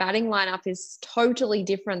our batting lineup is totally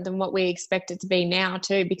different than what we expect it to be now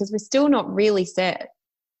too, because we're still not really set.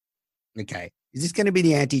 Okay. Is this going to be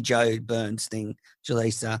the anti-Joe Burns thing,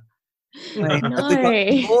 Jaleesa? No. We've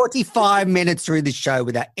got 45 minutes through the show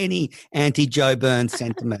without any anti-Joe Burns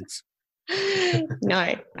sentiments.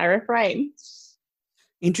 No, I refrain.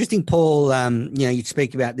 Interesting, Paul. You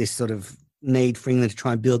speak about this sort of need for England to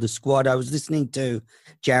try and build a squad. I was listening to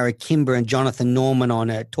Jared Kimber and Jonathan Norman on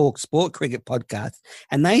a Talk Sport cricket podcast,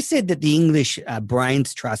 and they said that the English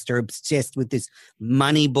Brains Trust are obsessed with this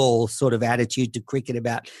money ball sort of attitude to cricket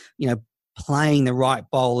about, playing the right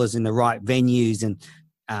bowlers in the right venues and,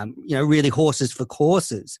 really horses for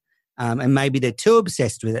courses. And maybe they're too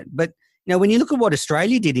obsessed with it. But, when you look at what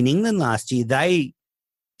Australia did in England last year, they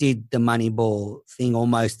did the money ball thing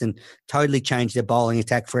almost and totally changed their bowling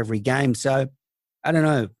attack for every game. So, I don't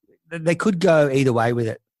know. They could go either way with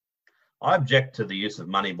it. I object to the use of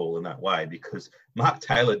Moneyball in that way because Mark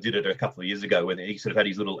Taylor did it a couple of years ago when he sort of had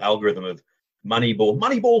his little algorithm of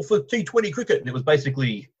Moneyball for T20 cricket. And it was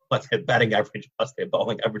basically like their batting average plus their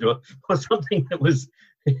bowling average, or something that was,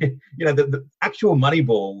 the actual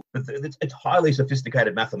Moneyball. It's highly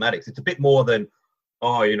sophisticated mathematics. It's a bit more than,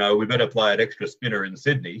 we better play an extra spinner in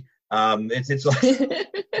Sydney. It's like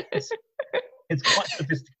it's quite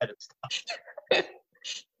sophisticated stuff.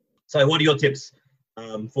 So, what are your tips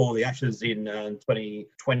for the Ashes in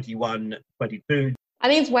 2021-22? I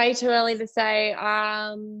think it's way too early to say.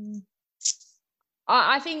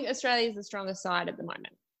 I think Australia is the strongest side at the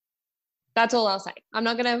moment. That's all I'll say. I'm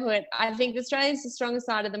not going to I think Australia is the strongest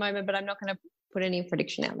side at the moment, but I'm not going to put any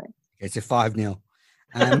prediction out there. It's a 5-0.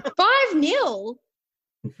 5-0?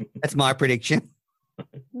 That's my prediction.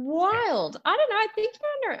 Wild. I don't know. I think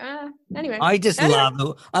you're under. Anyway. I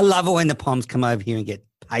love it when the Poms come over here and get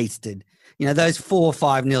pasted. Those 4 or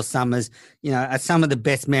 5-0 summers, are some of the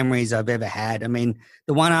best memories I've ever had. I mean,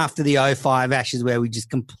 the one after the 05 Ashes where we just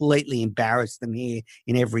completely embarrassed them here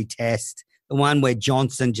in every test. The one where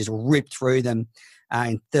Johnson just ripped through them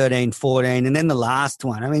in 13, 14, and then the last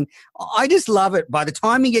one. I mean, I just love it. By the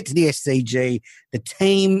time you get to the SCG, the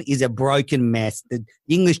team is a broken mess. The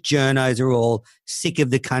English journos are all sick of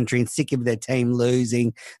the country and sick of their team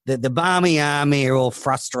losing. The Barmy Army are all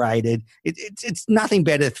frustrated. It's nothing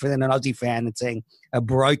better than an Aussie fan than seeing a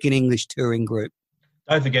broken English touring group.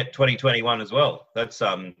 Don't forget 2021 as well. That's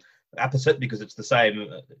opposite because it's the same.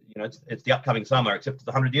 It's the upcoming summer, except it's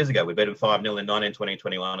 100 years ago. We beat them 5-0 in 19, 20,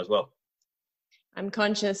 21 as well. I'm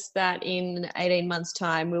conscious that in 18 months'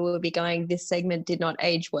 time, we will be going, this segment did not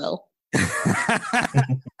age well.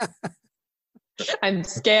 I'm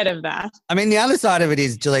scared of that. I mean, the other side of it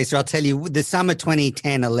is, Jaleesa, I'll tell you, the summer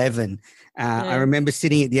 2010-11, I remember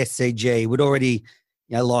sitting at the SCG. We'd already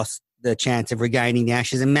lost the chance of regaining the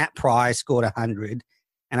Ashes, and Matt Pryor scored 100.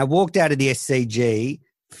 And I walked out of the SCG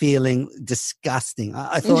feeling disgusting.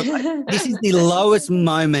 I thought, this is the lowest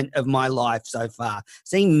moment of my life so far.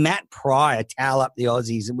 Seeing Matt Pryor towel up the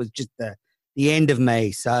Aussies, it was just the end of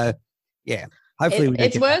me. So, yeah, hopefully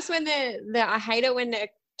it's worse when I hate it when the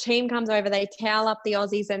team comes over, they towel up the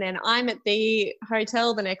Aussies, and then I'm at the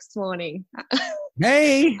hotel the next morning.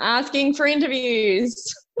 Hey! Asking for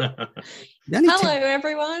interviews. Hello,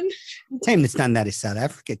 everyone. The team that's done that is South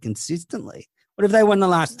Africa consistently. What have they won the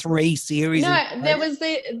last 3 series? No, there was.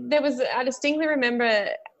 I distinctly remember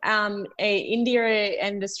India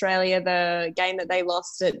and Australia, the game that they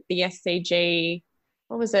lost at the SCG.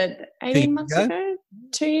 What was it? 18 months ago?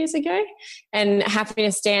 2 years ago, and having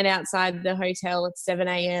to stand outside the hotel at 7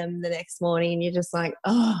 a.m. the next morning, and you're just like,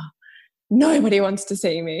 oh, nobody wants to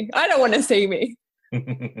see me. I don't want to see me.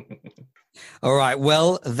 All right.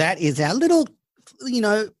 Well, that is our little,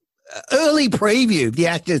 early preview of the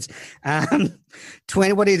Ashes.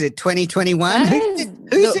 2021?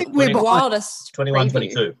 Who said we're wildest?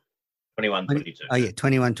 21-22. 21-22. Oh, yeah,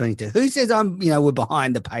 21-22. Who says we're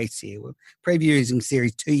behind the pace here? We're previewing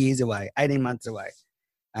series 2 years away, 18 months away.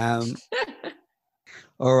 All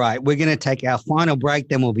right, we're going to take our final break,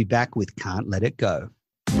 then we'll be back with Can't Let It Go.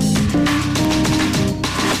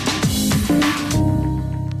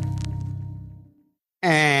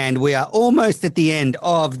 And we are almost at the end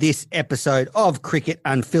of this episode of Cricket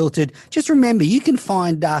Unfiltered. Just remember, you can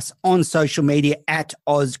find us on social media at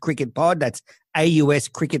Oz Cricket Pod. That's AUS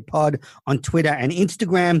Cricket Pod on Twitter and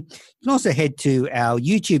Instagram. You can also head to our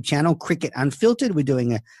YouTube channel, Cricket Unfiltered. We're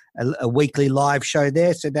doing a weekly live show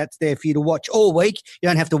there, so that's there for you to watch all week. You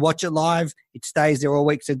don't have to watch it live. It stays there all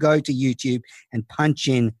week, so go to YouTube and punch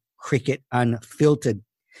in Cricket Unfiltered.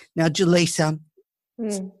 Now, Jaleesa,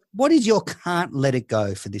 what is your Can't Let It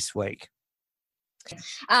Go for this week?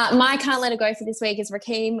 My Can't Let It Go for this week is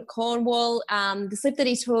Rakeem Cornwall. The slip that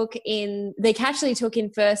he took the catch that he took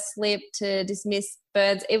in first slip to dismiss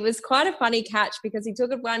Birds, it was quite a funny catch because he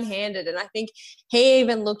took it one-handed, and I think he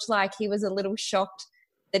even looked like he was a little shocked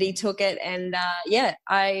that he took it. And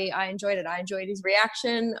I enjoyed it. I enjoyed his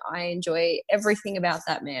reaction. I enjoy everything about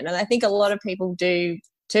that man, and I think a lot of people do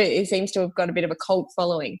too. It seems to have got a bit of a cult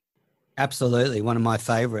following. Absolutely, one of my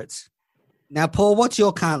favourites. Now, Paul, what's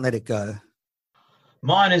your Can't Let It Go?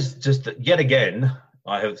 Mine is just that, yet again,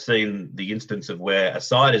 I have seen the instance of where a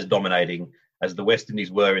side is dominating, as the West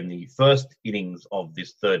Indies were in the first innings of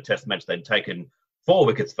this third Test match. They'd taken 4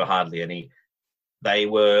 wickets for hardly any.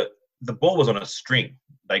 The ball was on a string.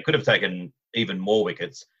 They could have taken even more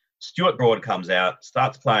wickets. Stuart Broad comes out,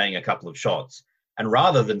 starts playing a couple of shots, and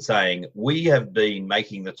rather than saying, we have been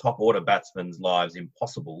making the top order batsmen's lives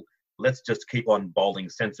impossible, let's just keep on bowling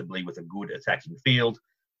sensibly with a good attacking field.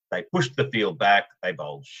 They pushed the field back. They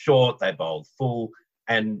bowled short. They bowled full.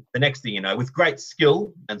 And the next thing you know, with great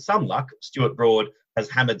skill and some luck, Stuart Broad has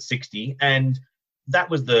hammered 60. And that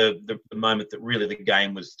was the moment that really the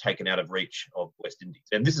game was taken out of reach of West Indies.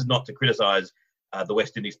 And this is not to criticise the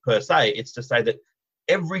West Indies per se. It's to say that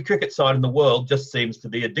every cricket side in the world just seems to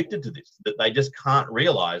be addicted to this, that they just can't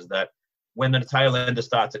realise that when the tail ender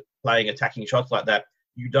starts playing attacking shots like that,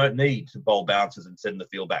 you don't need to bowl bouncers and send the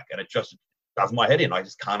field back. And it just does my head in. I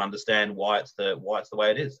just can't understand why it's the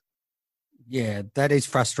way it is. Yeah, that is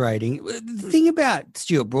frustrating. The thing about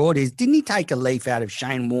Stuart Broad is, didn't he take a leaf out of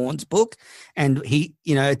Shane Warne's book? And he,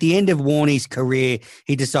 at the end of Warney's career,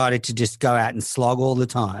 he decided to just go out and slog all the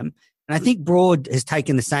time. And I think Broad has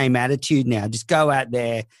taken the same attitude now. Just go out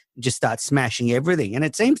there and just start smashing everything. And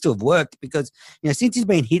it seems to have worked because, since he's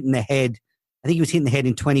been hit in the head, I think he was hit in the head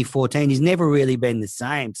in 2014, he's never really been the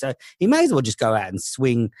same. So he may as well just go out and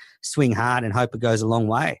swing hard and hope it goes a long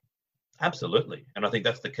way. Absolutely. And I think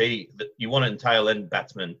that's the key, that you want in tail end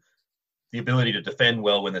batsmen, the ability to defend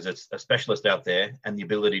well when there's a specialist out there, and the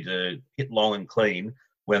ability to hit long and clean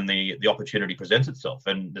when the opportunity presents itself.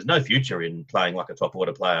 And there's no future in playing like a top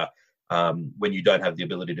order player when you don't have the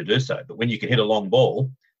ability to do so. But when you can hit a long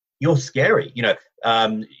ball, you're scary.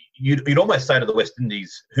 You'd almost say to the West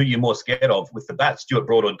Indies, who you're more scared of with the bat, Stuart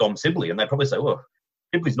Broad or Dom Sibley, and they probably say, well,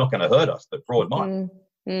 Sibley's not going to hurt us, but Broad might.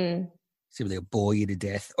 Sibley will bore you to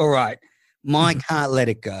death. All right. My can't let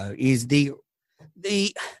it go is the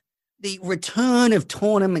return of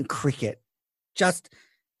tournament cricket. Just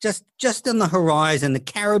on the horizon. The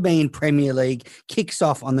Caribbean Premier League kicks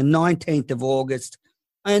off on the 19th of August,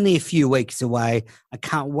 only a few weeks away. I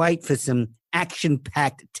can't wait for some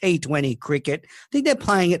action-packed T20 cricket. I think they're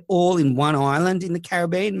playing it all in one island in the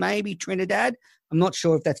Caribbean, maybe Trinidad. I'm not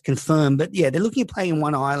sure if that's confirmed, but yeah, they're looking at playing in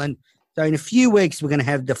one island. So in a few weeks, we're going to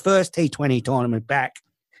have the first T20 tournament back.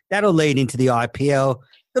 That'll lead into the IPL.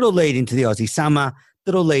 That'll lead into the Aussie summer.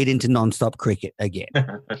 That'll lead into non-stop cricket again.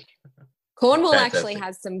 Cornwall actually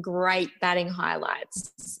has some great batting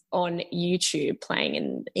highlights on YouTube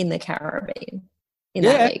playing in the Caribbean in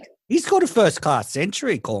that league. He's got a first-class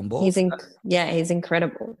century, Cornwall. He's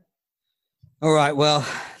incredible. All right, well,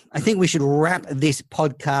 I think we should wrap this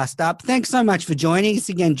podcast up. Thanks so much for joining us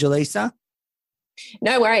again, Jaleesa.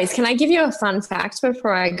 No worries. Can I give you a fun fact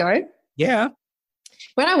before I go? Yeah.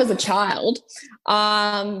 When I was a child,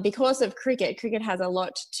 because of cricket has a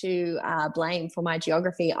lot to blame for my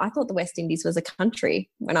geography. I thought the West Indies was a country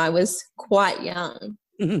when I was quite young.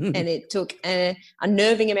 And it took a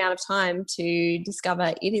unnerving amount of time to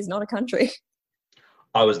discover it is not a country.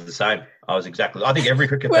 I was the same. I think every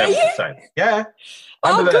cricket fan was the same. Yeah.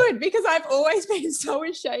 Oh, good, because I've always been so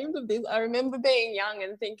ashamed of this. I remember being young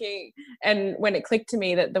and thinking, and when it clicked to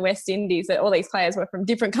me that the West Indies, that all these players were from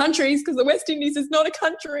different countries, because the West Indies is not a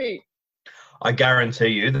country. I guarantee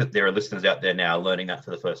you that there are listeners out there now learning that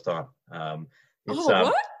for the first time.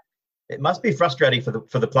 What? It must be frustrating for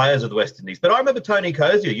the players of the West Indies. But I remember Tony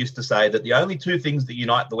Cozier used to say that the only two things that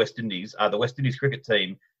unite the West Indies are the West Indies cricket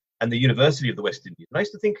team and the University of the West Indies. And I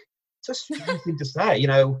used to think, it's a strange thing to say,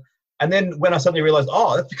 And then when I suddenly realised,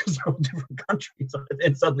 that's because they're all different countries, I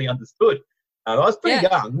then suddenly understood. I was pretty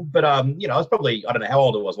young, but, I was probably, I don't know how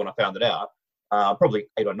old I was when I found it out, probably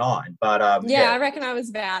 8 or 9. But I reckon I was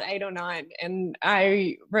about 8 or 9. And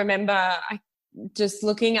I remember I was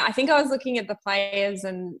looking at the players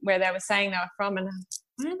and where they were saying they were from, and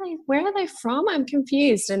where are they from? I'm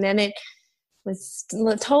confused. And then it was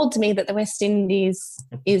told to me that the West Indies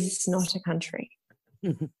is not a country.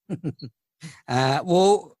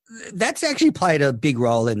 Well, that's actually played a big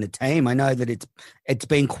role in the team. I know that it's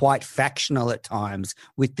been quite factional at times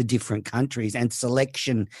with the different countries, and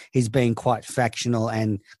selection has been quite factional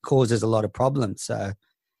and causes a lot of problems. So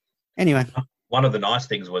anyway. One of the nice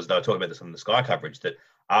things was, they were talking about this on the Sky coverage, that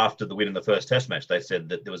after the win in the first Test match, they said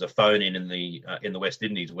that there was a phone-in in the West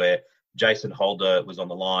Indies where Jason Holder was on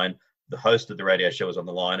the line, the host of the radio show was on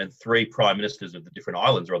the line, and 3 prime ministers of the different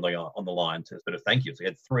islands are on the line to sort of thank you. So he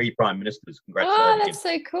had 3 prime ministers congratulating him. Oh, that's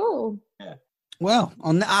so cool. Yeah. Well,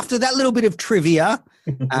 after that little bit of trivia,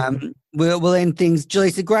 we'll end things.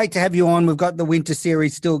 Jaleesa, great to have you on. We've got the winter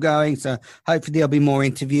series still going, so hopefully there'll be more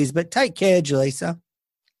interviews. But take care, Jaleesa.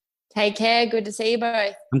 Take care. Good to see you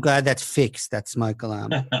both. I'm glad that's fixed, that smoke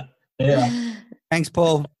alarm. Yeah. Thanks,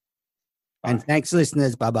 Paul. And thanks,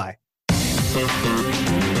 listeners. Bye-bye.